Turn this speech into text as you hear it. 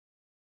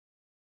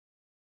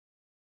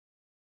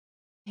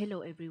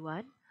Hello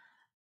everyone.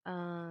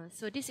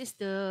 So this is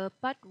the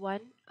part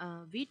 1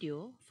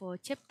 video for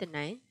chapter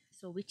 9,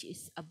 so which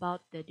is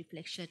about the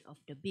deflection of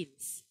the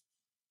beams.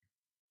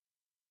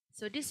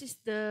 So this is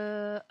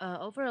the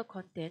overall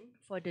content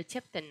for the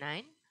chapter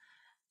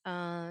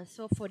 9.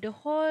 So for the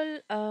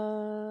whole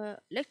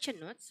lecture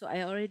notes, so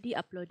I already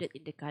uploaded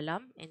in the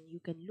column, and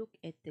you can look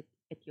at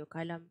your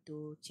column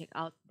to check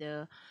out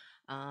the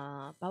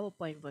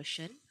PowerPoint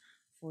version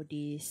for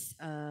this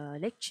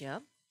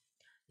lecture.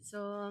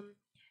 So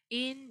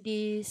in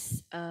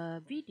this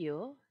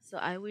video, so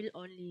I will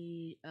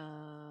only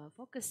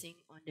focusing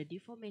on the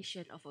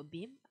deformation of a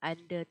beam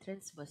under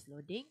transverse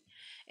loading,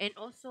 and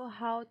also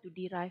how to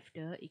derive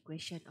the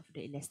equation of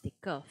the elastic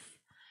curve.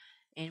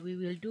 And we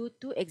will do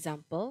two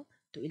examples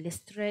to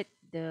illustrate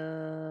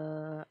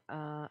the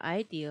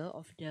idea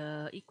of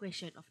the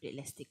equation of the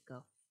elastic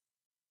curve.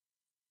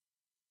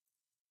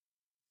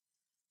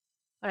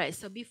 Alright,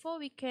 so before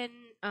we can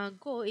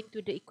go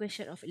into the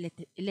equation of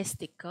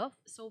elastic curve,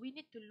 so we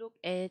need to look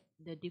at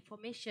the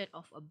deformation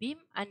of a beam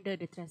under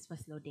the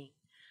transverse loading.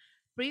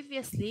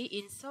 Previously,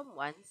 in SOM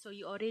 1, so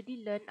you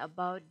already learned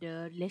about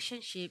the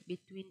relationship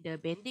between the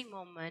bending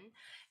moment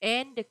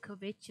and the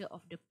curvature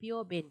of the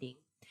pure bending.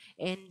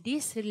 And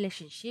this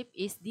relationship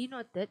is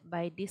denoted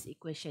by this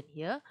equation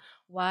here.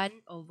 1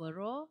 over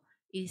rho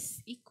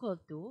is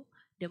equal to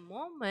the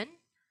moment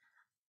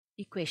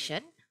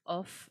equation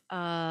of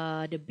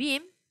the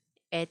beam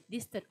at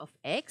distance of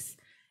x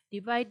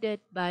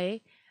divided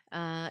by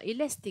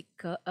elastic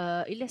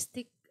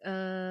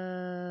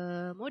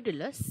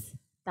modulus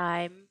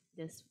time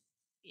the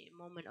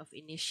moment of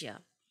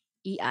inertia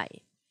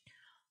EI.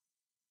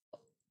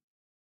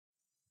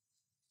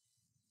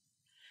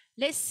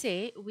 Let's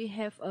say we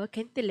have a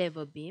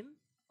cantilever beam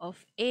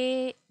of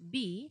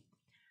AB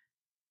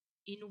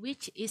in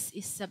which is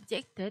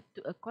subjected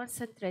to a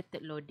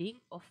concentrated loading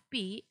of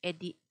P at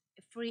the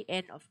free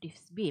end of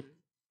this beam.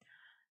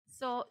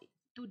 So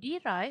to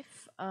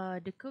derive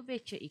the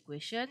curvature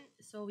equation,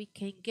 so we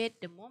can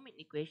get the moment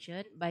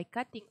equation by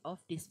cutting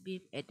off this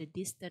beam at the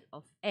distance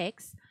of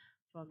x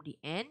from the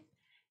end,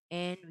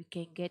 and we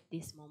can get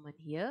this moment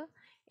here,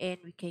 and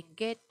we can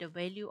get the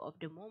value of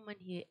the moment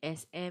here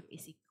as m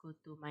is equal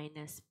to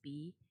minus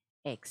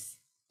px.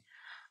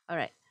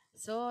 Alright,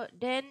 so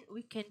then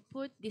we can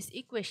put this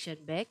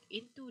equation back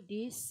into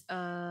this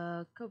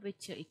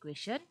curvature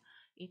equation,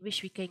 in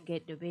which we can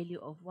get the value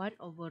of 1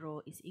 over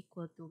rho is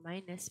equal to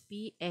minus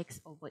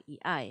px over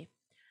ei.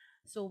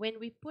 So when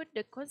we put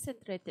the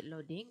concentrated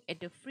loading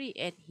at the free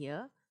end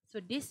here, so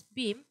this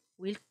beam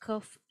will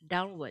curve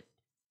downward.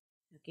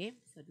 Okay,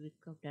 so it will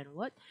curve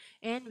downward,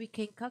 and we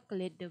can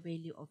calculate the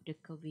value of the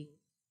curving.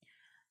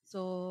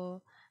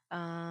 So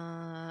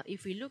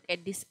if we look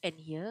at this end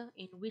here,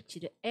 in which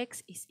the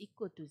x is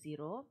equal to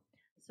 0,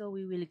 so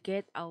we will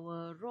get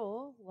our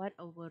rho, 1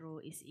 over rho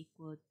is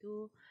equal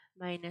to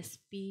minus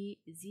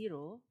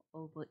p0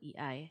 over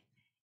ei.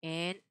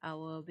 And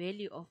our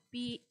value of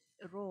p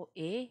rho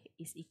a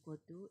is equal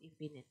to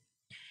infinite.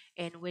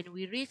 And when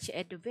we reach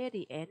at the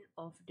very end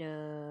of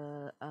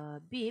the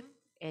beam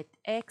at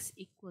x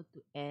equal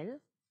to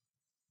L,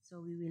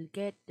 so we will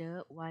get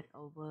the 1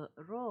 over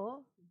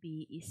rho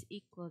B is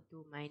equal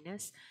to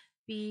minus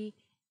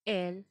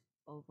PL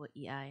over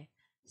EI.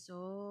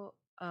 So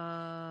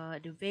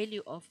the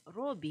value of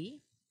rho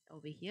B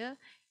over here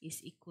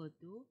is equal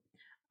to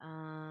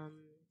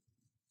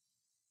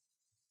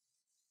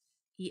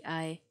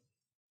EI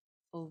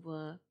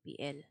over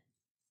PL.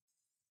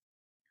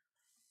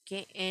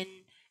 Okay, and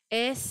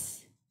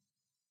as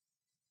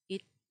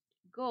it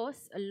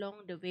goes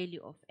along the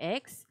value of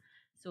x,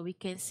 so we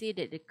can see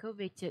that the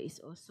curvature is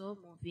also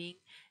moving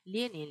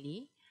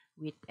linearly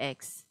with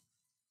x.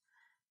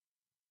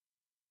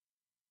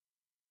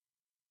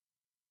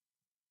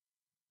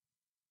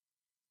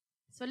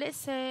 So let's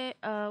say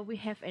we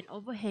have an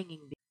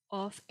overhanging beam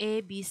of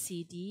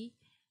ABCD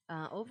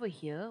over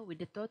here with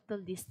the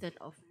total distance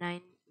of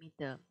 9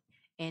 meter.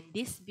 And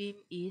this beam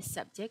is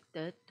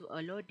subjected to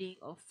a loading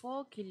of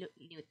 4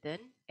 kilonewton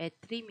at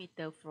 3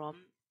 meter from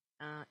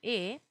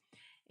A,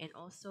 and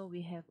also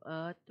we have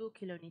a 2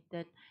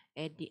 kilonewton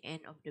at the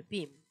end of the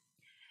beam.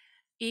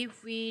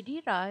 If we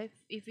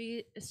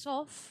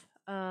solve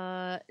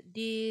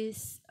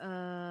this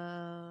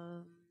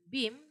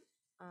beam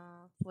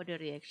for the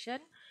reaction,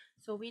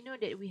 so we know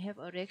that we have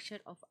a reaction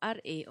of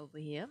RA over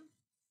here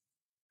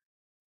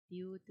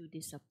due to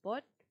the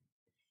support,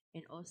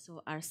 and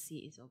also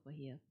RC is over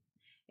here.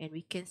 And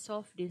we can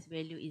solve this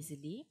value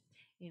easily,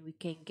 and we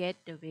can get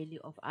the value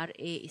of RA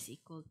is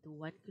equal to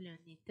 1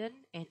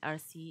 kilonewton and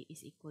RC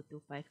is equal to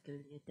 5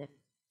 kilonewton.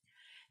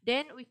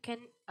 Then we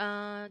can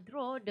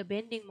draw the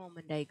bending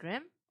moment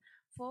diagram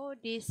for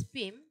this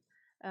beam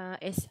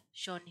as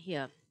shown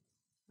here.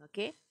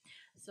 Okay,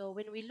 so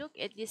when we look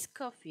at this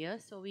curve here,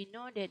 so we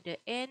know that the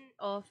end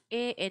of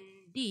A and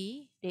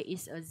D, there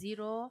is a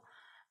zero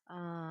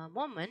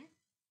moment,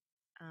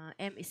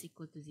 m is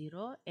equal to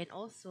 0, and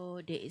also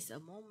there is a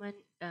moment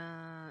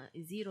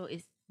 0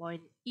 is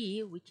point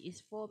E, which is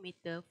 4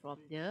 meter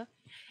from the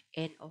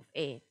end of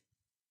A.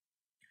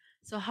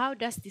 So how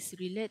does this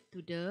relate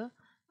to the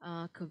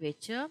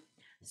curvature?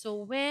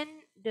 So when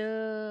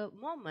the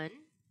moment,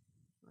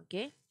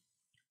 okay,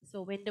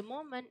 so when the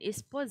moment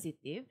is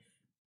positive,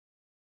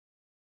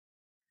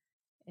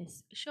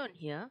 as shown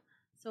here,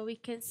 so we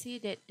can see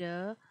that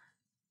the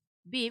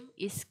beam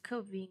is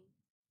curving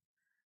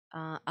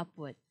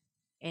upward,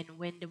 and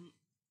when the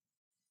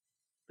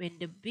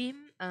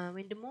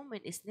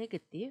moment is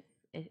negative,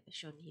 as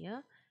shown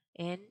here,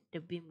 and the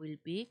beam will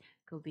be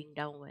curving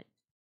downward.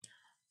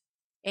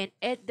 And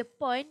at the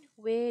point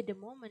where the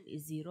moment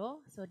is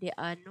zero, so there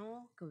are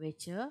no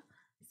curvature.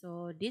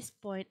 So this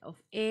point of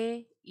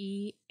A,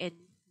 E, and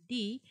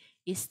D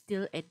is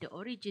still at the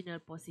original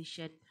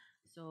position,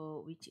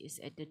 so which is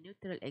at the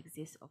neutral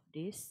axis of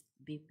this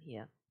beam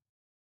here.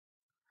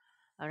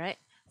 Alright,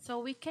 so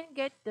we can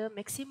get the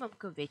maximum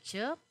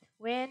curvature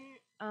when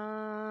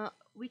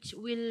which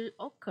will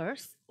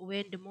occurs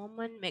when the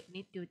moment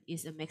magnitude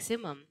is a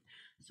maximum.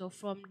 So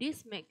from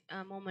this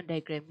moment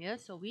diagram here,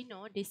 so we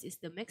know this is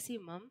the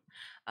maximum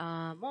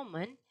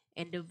moment,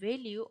 and the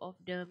value of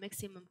the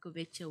maximum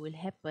curvature will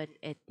happen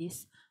at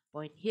this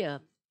point here.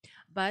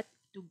 But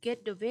to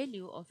get the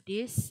value of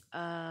this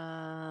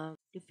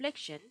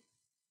deflection,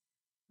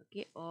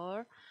 okay,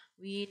 or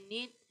we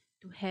need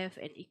to have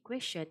an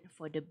equation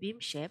for the beam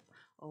shape,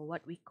 or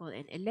what we call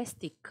an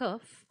elastic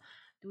curve,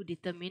 to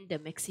determine the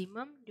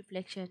maximum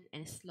deflection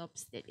and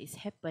slopes that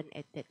is happen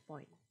at that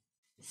point.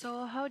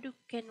 So how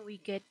can we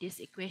get this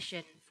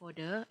equation for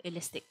the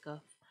elastic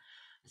curve?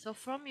 So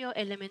from your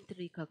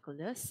elementary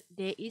calculus,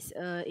 there is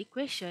a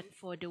equation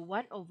for the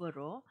 1 over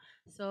rho,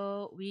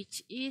 so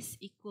which is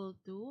equal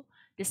to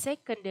the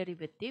second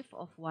derivative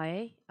of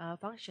y,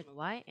 function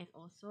y, and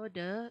also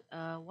the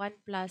 1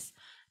 plus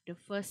the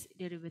first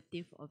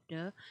derivative of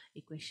the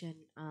equation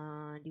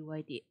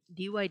dy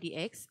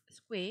dx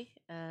square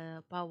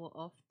power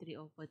of 3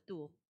 over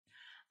 2.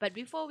 But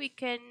before we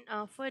can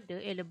further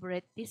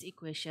elaborate this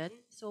equation,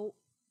 so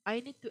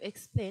I need to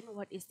explain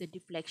what is the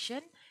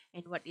deflection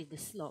and what is the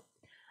slope.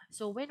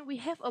 So when we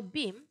have a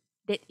beam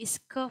that is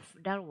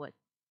curved downward,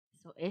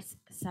 so as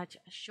such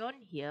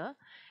shown here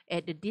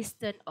at the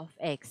distance of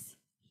x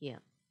here,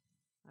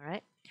 all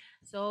right?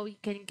 So we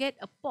can get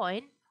a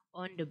point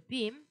on the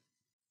beam,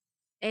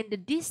 and the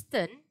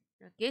distance,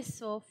 okay,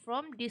 so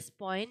from this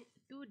point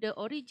to the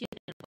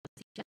original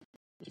position,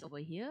 which is over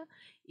here,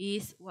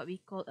 is what we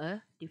call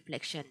a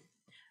deflection.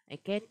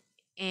 Okay,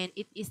 and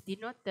it is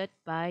denoted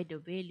by the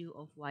value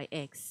of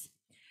yx.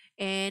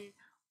 And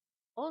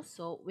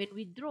also when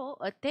we draw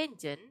a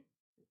tangent,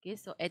 okay,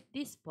 so at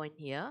this point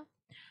here,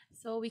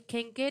 so we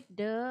can get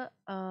the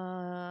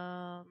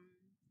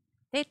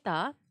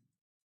theta,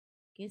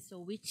 okay, so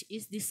which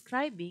is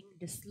describing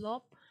the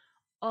slope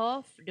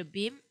of the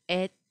beam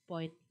at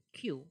point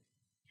Q.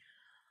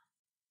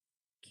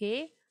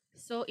 Okay,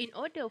 so in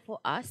order for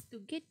us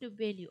to get the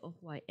value of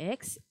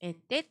yx and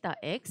theta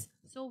x,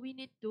 so we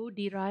need to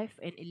derive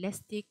an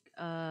elastic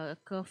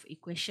curve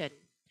equation.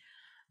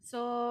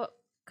 So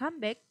come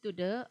back to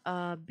the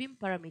beam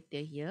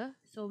parameter here.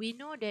 So we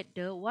know that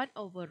the 1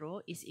 over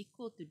rho is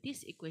equal to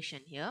this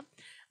equation here,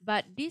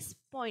 but this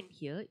point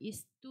here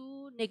is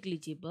too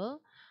negligible,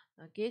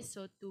 okay,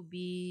 so to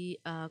be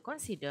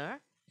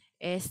considered,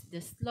 as the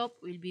slope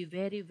will be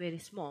very, very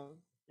small.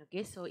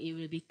 Okay, so it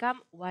will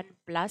become 1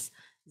 plus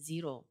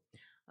 0.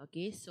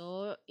 Okay,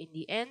 so in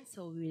the end,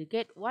 so we will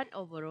get 1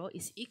 over rho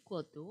is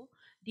equal to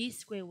d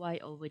square y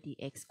over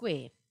dx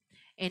square.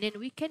 And then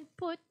we can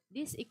put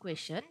this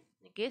equation,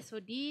 okay, so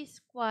d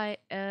square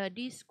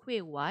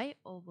y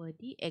over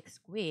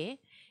dx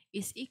square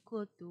is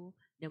equal to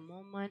the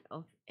moment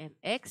of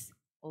mx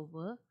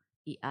over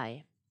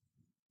ei.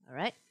 All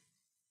right.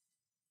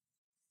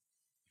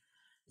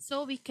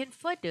 So we can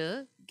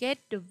further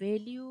get the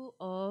value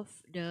of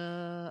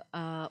the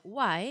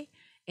y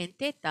and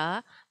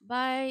theta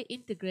by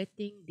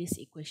integrating this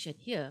equation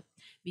here,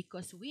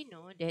 because we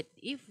know that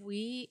if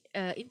we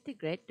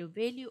integrate the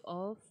value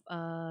of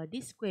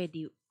d square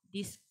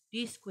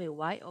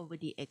y over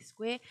dx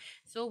square,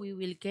 so we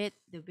will get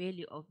the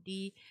value of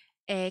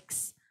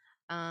dx,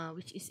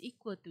 which is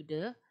equal to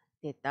the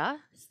theta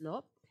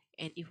slope,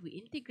 and if we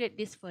integrate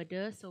this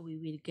further, so we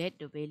will get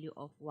the value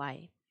of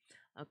y.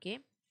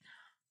 Okay.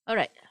 All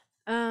right.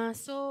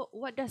 So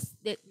what does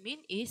that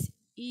mean is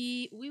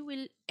we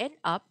will end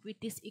up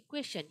with this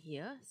equation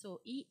here.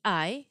 So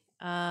EI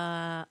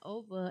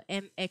over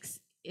mx,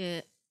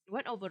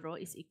 1 over rho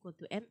is equal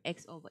to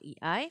mx over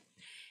EI.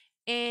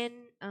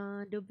 And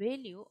the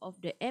value of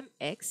the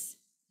mx,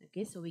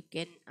 okay, so we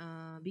can,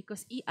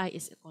 because EI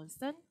is a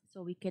constant,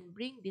 so we can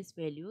bring this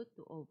value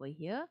to over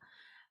here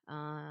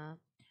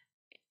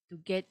to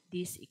get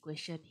this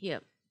equation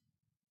here.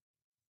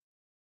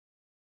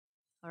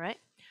 All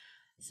right.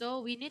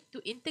 So we need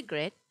to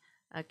integrate,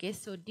 okay,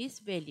 so this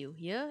value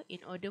here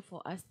in order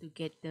for us to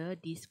get the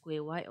d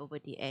square y over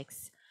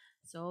dx.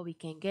 So we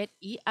can get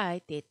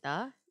ei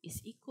theta is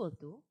equal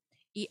to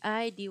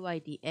ei dy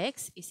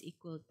dx is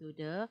equal to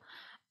the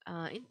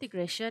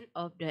integration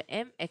of the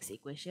mx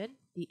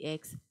equation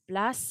dx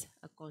plus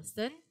a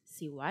constant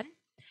c1,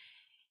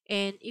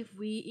 And if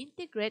we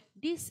integrate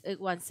this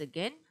once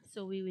again,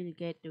 so we will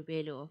get the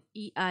value of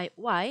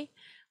EIY,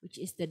 which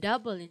is the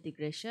double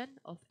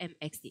integration of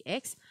mx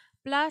dx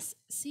plus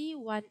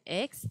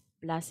C1x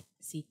plus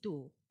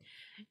C2.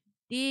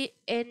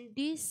 And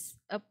this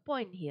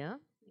point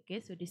here, okay,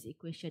 so this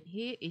equation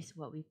here is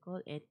what we call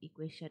an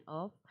equation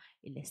of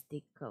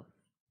elastic curve.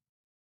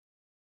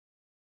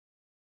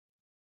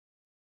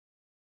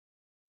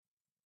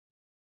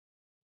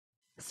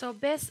 So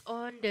based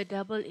on the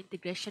double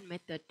integration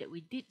method that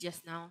we did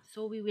just now,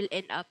 so we will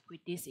end up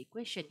with this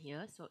equation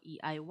here. So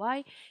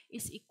EIY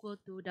is equal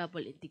to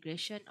double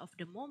integration of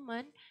the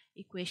moment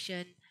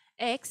equation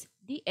x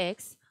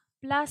dx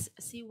plus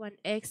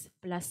C1x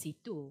plus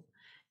C2.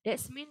 That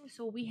means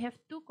so we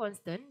have two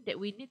constants that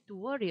we need to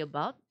worry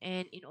about,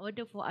 and in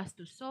order for us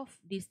to solve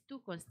these two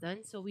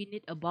constants, so we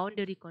need a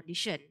boundary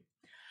condition.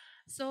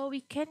 So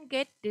we can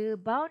get the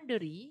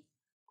boundary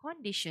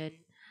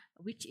condition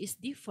which is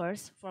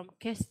differs from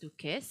case to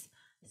case.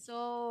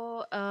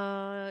 So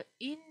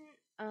in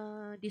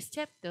this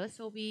chapter,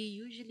 so we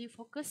usually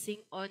focusing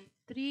on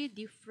three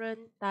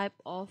different type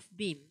of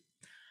beam.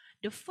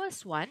 The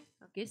first one,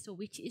 okay, so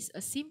which is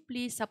a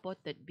simply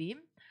supported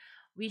beam,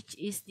 which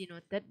is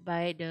denoted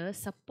by the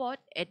support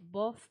at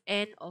both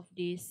end of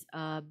this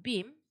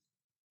beam.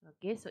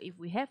 Okay, so if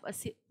we have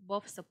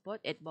both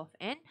support at both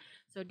end,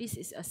 so this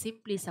is a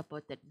simply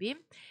supported beam,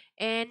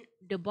 and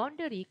the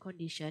boundary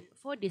condition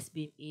for this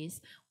beam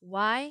is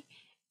y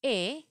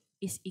a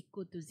is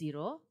equal to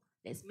 0.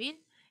 That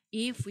means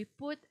if we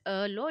put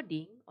a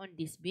loading on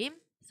this beam,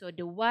 so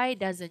the y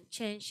doesn't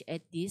change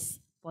at this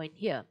point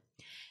here.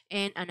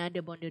 And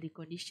another boundary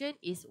condition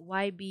is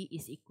yb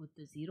is equal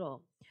to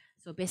 0.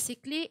 So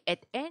basically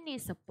at any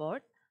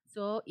support,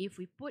 so if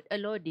we put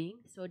a loading,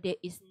 so there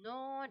is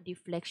no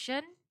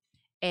deflection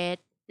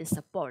at the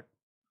support.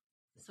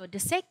 So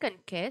the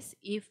second case,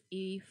 if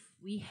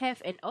we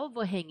have an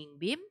overhanging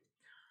beam,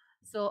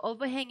 so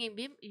overhanging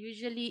beam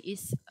usually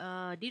is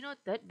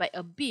denoted by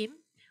a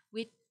beam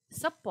with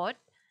support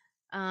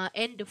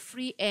and the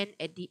free end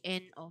at the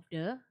end of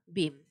the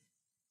beam.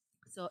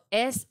 So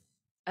as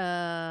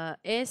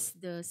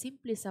the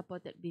simply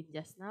supported beam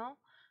just now,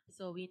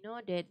 so we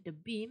know that the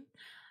beam,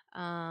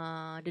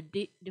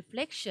 the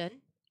deflection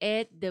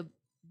at the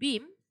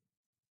beam,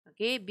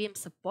 okay, beam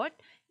support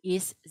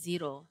is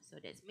 0. So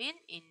that means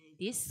in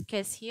this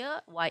case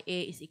here, YA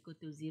is equal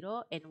to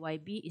 0 and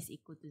YB is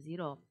equal to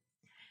 0.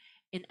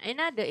 In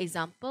another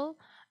example,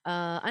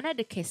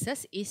 another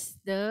cases is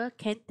the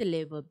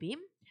cantilever beam.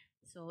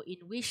 So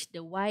in which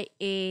the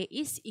YA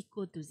is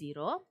equal to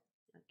 0,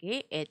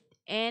 okay, at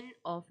end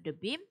of the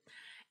beam,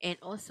 and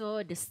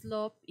also the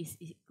slope is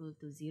equal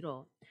to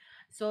 0.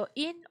 So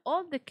in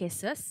all the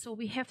cases, so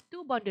we have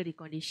two boundary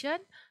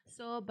conditions.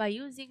 So by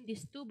using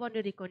these two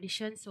boundary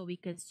conditions, so we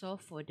can solve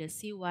for the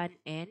C1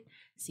 and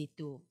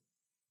C2.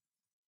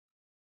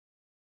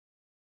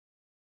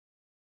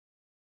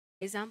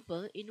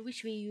 Example in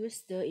which we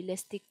use the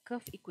elastic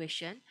curve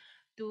equation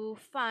to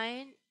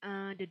find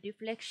the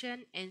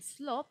deflection and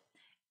slope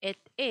at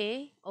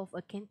A of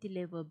a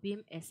cantilever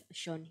beam as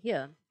shown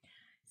here.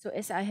 So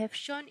as I have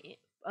shown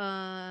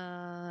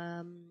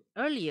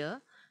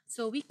earlier,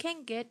 so we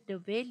can get the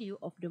value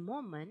of the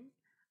moment.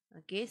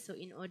 Okay, so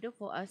in order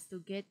for us to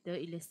get the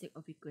elastic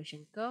of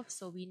equation curve,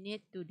 so we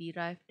need to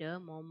derive the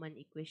moment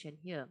equation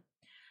here.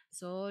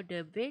 So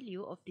the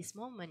value of this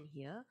moment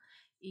here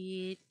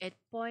is at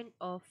point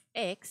of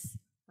x.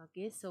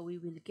 Okay, so we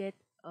will get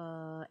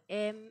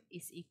m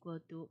is equal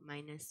to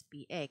minus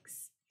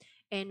px,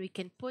 and we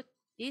can put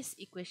this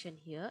equation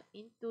here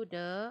into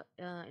the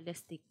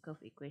elastic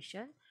curve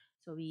equation.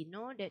 So we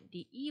know that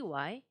the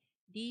ey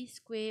d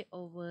square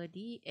over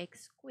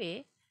dx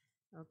square,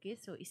 okay,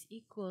 so is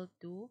equal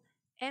to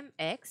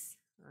mx,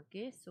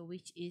 okay, so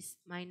which is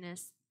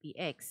minus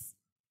px.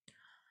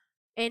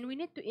 And we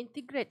need to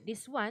integrate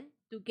this one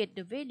to get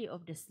the value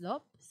of the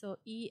slope. So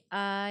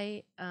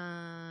ei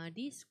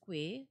d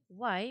square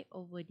y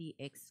over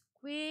dx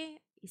square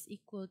is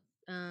equal,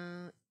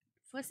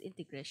 first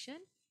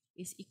integration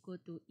is equal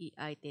to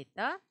ei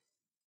theta.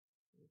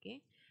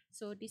 Okay,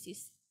 so this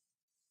is,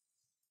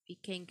 we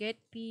can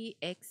get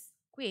px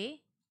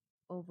square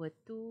over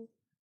 2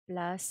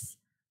 plus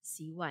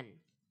c1.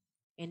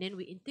 And then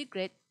we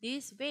integrate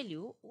this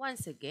value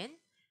once again.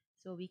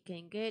 So we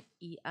can get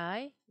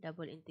ei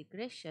double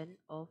integration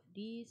of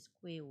d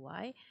square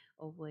y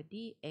over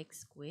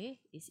dx square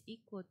is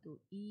equal to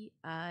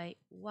ei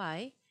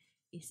y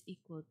is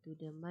equal to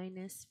the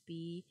minus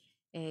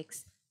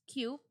px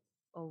cube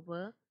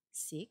over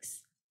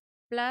 6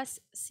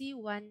 plus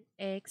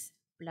c1x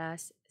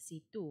plus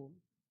c2.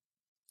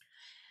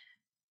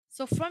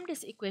 So from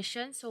this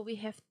equation, so we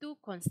have two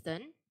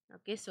constant,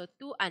 okay, so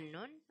two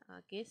unknown,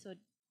 okay, so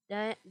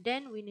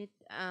then we need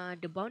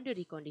the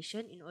boundary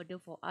condition in order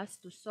for us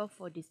to solve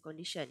for this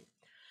condition.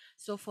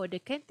 So for the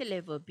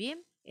cantilever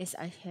beam, as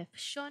I have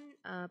shown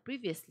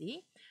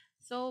previously,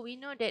 so we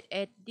know that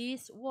at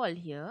this wall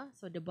here,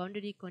 so the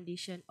boundary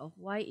condition of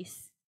y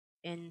is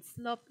and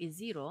slope is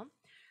 0.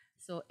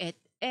 So at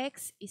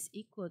x is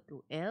equal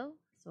to L,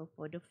 So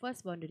for the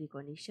first boundary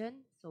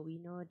condition, so we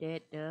know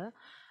that the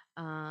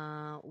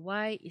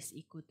y is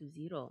equal to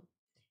 0.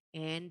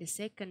 And the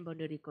second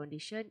boundary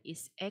condition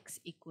is x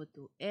equal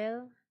to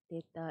L,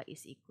 theta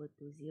is equal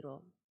to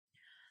 0.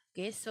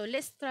 Okay, so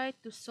let's try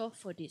to solve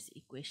for this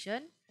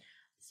equation.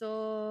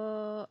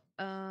 So,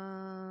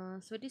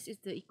 so this is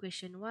the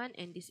equation 1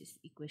 and this is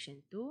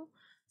equation 2.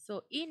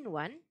 So in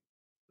 1,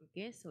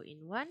 okay, so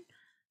in 1,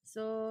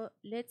 so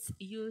let's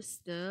use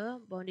the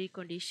boundary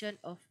condition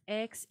of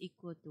x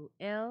equal to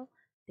L,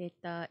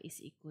 theta is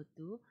equal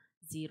to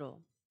 0.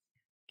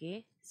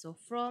 Okay, so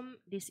from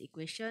this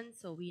equation,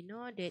 so we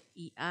know that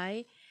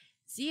EI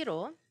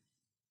 0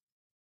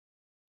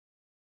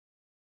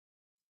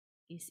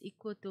 is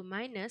equal to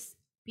minus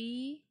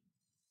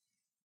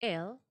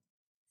PL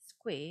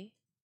square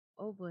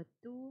over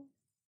 2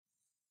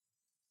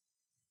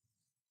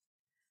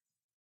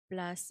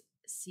 plus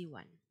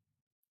C1.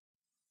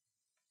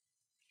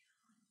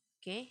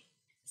 Okay,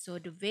 so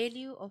the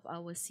value of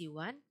our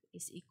C1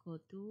 is equal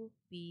to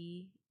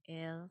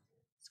PL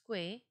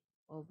square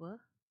over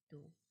 2.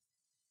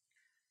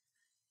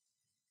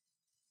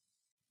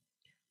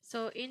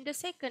 So in the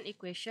second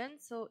equation,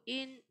 so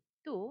in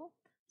 2,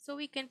 so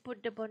we can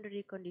put the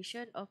boundary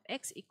condition of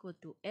x equal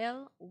to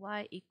L,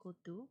 y equal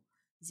to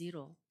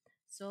 0.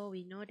 So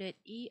we know that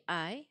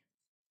EI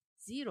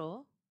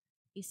 0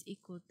 is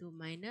equal to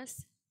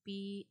minus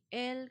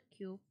PL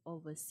cube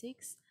over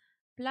 6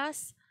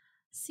 plus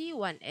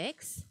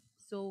C1x,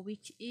 so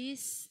which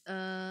is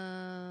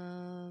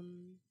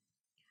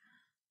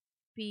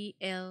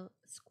PL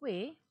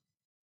square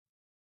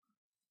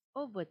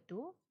over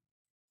 2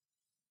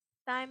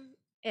 times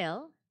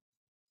L,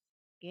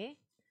 okay,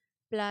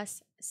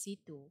 plus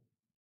C2. All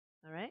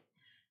right.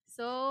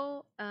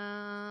 So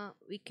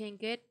we can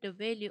get the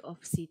value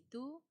of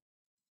C2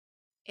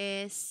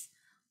 as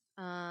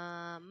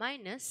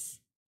minus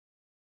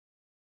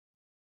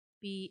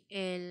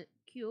PL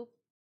cube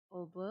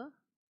over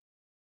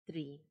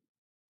 3.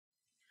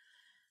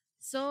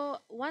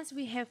 So once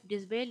we have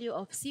this value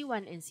of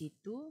C1 and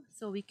C2,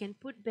 so we can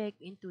put back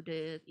into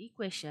the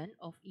equation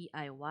of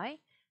EIY.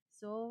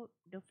 So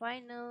the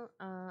final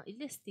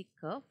elastic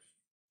curve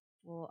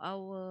for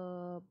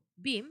our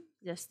beam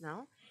just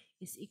now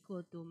is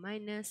equal to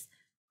minus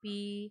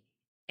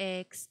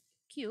px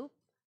cube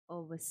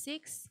over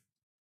 6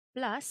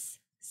 plus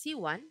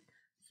C1,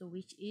 so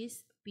which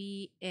is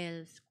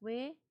PL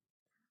square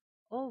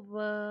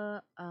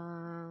over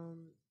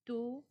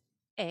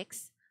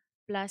 2x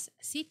plus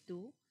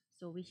C2,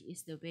 so which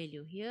is the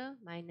value here,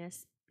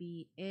 minus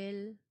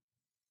PL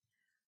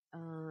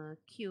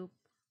cube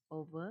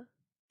over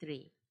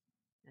 3.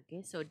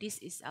 Okay, so this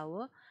is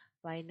our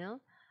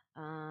final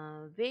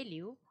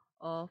value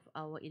of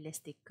our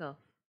elastic curve.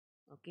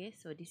 Okay,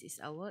 so this is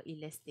our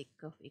elastic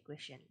curve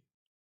equation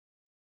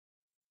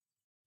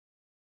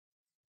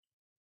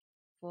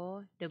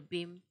for the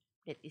beam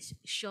that is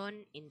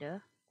shown in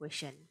the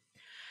question.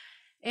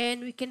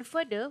 And we can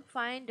further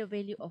find the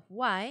value of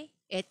y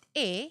at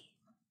A.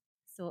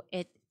 So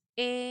at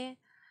A,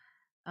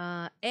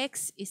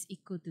 x is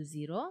equal to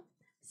 0.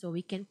 So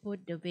we can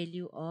put the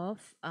value of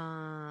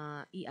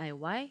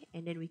EIY,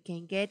 and then we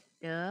can get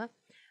the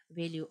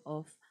value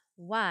of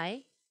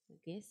y.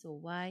 Okay, so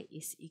y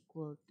is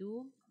equal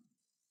to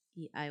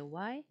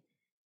EIY.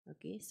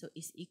 Okay, so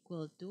is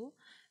equal to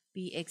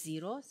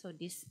px0. So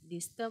this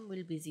term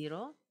will be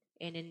 0,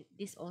 and then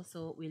this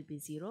also will be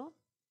 0.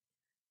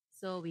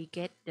 So we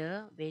get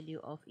the value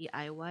of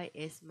EIY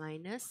as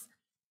minus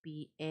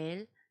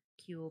PL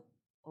cube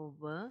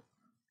over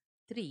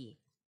 3.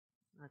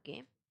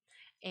 Okay,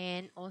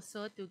 and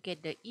also to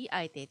get the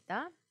EI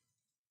theta,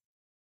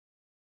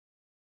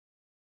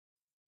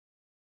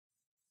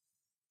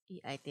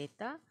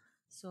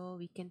 so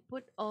we can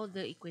put all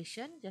the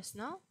equation just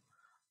now,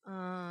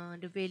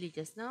 the value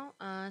just now.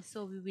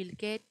 So we will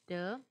get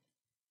the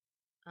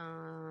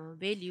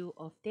value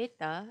of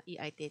theta,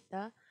 EI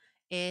theta,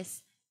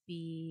 as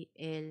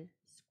PL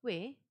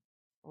square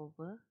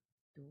over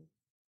 2.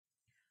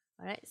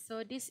 Alright,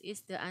 so this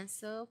is the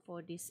answer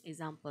for this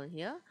example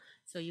here.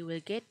 So you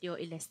will get your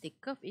elastic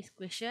curve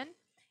equation,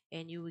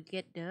 and you will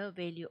get the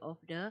value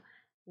of the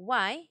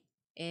y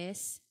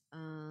as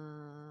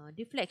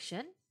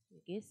deflection.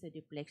 Okay, so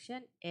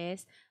deflection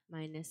as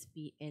minus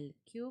PL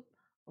cube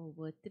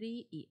over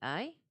 3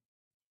 EI,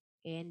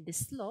 and the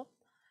slope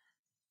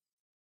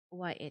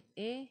y at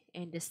A,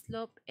 and the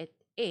slope at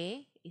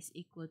A is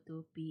equal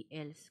to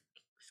PL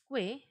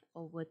square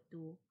over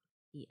 2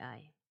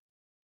 EI.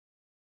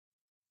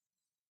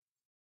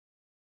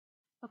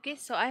 Okay,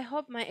 so I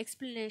hope my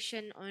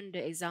explanation on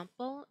the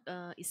example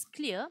is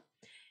clear.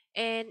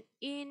 And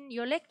in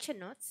your lecture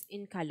notes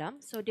in column,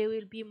 so there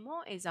will be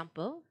more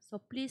example. So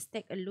please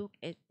take a look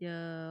at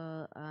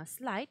the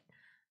slide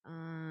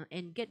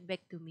and get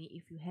back to me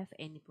if you have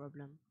any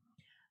problem.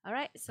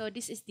 Alright, so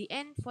this is the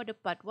end for the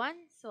part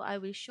 1. So I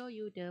will show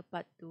you the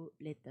part 2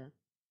 later.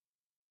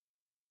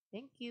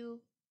 Thank you.